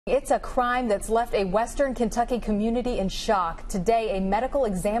It's a crime that's left a Western Kentucky community in shock. Today, a medical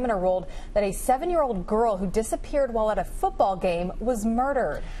examiner ruled that a 7-year-old girl who disappeared while at a football game was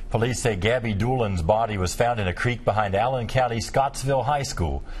murdered. Police say Gabby Doolan's body was found in a creek behind Allen County Scottsville High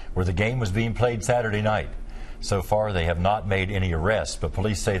School, where the game was being played Saturday night. So far, they have not made any arrests, but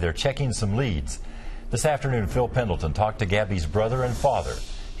police say they're checking some leads. This afternoon, Phil Pendleton talked to Gabby's brother and father.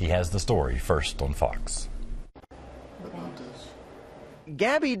 He has the story first on Fox.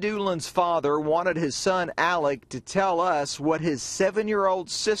 Gabby Doolan's father wanted his son Alec to tell us what his 7-year-old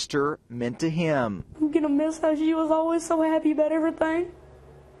sister meant to him. I'm gonna miss how she was always so happy about everything.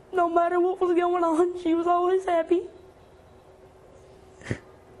 No matter what was going on, she was always happy.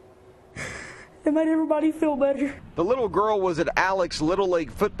 It made everybody feel better. The little girl was at Alec's Little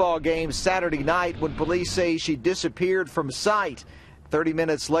League football game Saturday night when police say she disappeared from sight. 30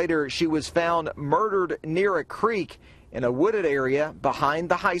 minutes later, she was found murdered near a creek in a wooded area behind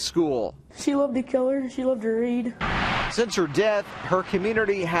the high school. She loved to color, she loved to read. Since her death, her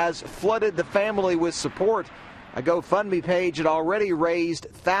community has flooded the family with support. A GoFundMe page had already raised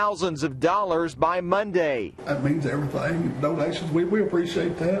thousands of dollars by Monday. That means everything. Donations, we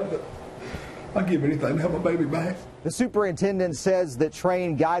appreciate that, but I'd give anything to have my baby back. The superintendent says that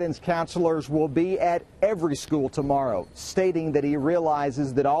trained guidance counselors will be at every school tomorrow, stating that he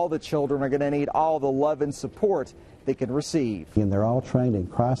realizes that all the children are going to need all the love and support they can receive. And they're all trained in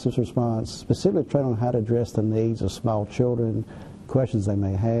crisis response, specifically trained on how to address the needs of small children, questions they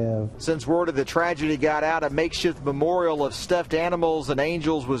may have. Since word of the tragedy got out, a makeshift memorial of stuffed animals and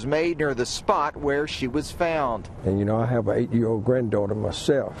angels was made near the spot where she was found. And you know, I have an 8-year-old granddaughter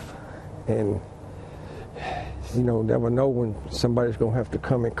myself, and you know, never know when somebody's going to have to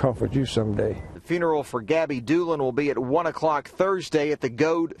come and comfort you someday. The funeral for Gabby Doolan will be at 1 o'clock Thursday at the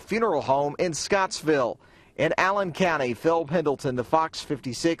Goad Funeral Home in Scottsville. In Allen County, Phil Pendleton, the Fox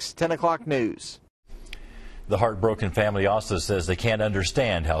 56 10 o'clock news. The heartbroken family also says they can't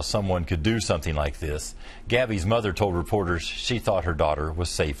understand how someone could do something like this. Gabby's mother told reporters she thought her daughter was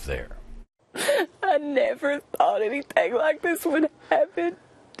safe there. I never thought anything like this would happen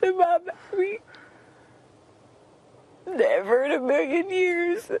to my baby. Never in a million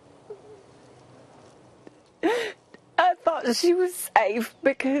years. I thought she was safe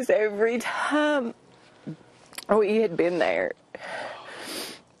because every time we had been there,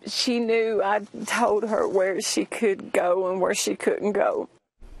 she knew I told her where she could go and where she couldn't go.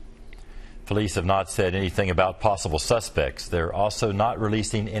 Police have not said anything about possible suspects. They're also not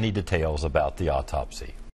releasing any details about the autopsy.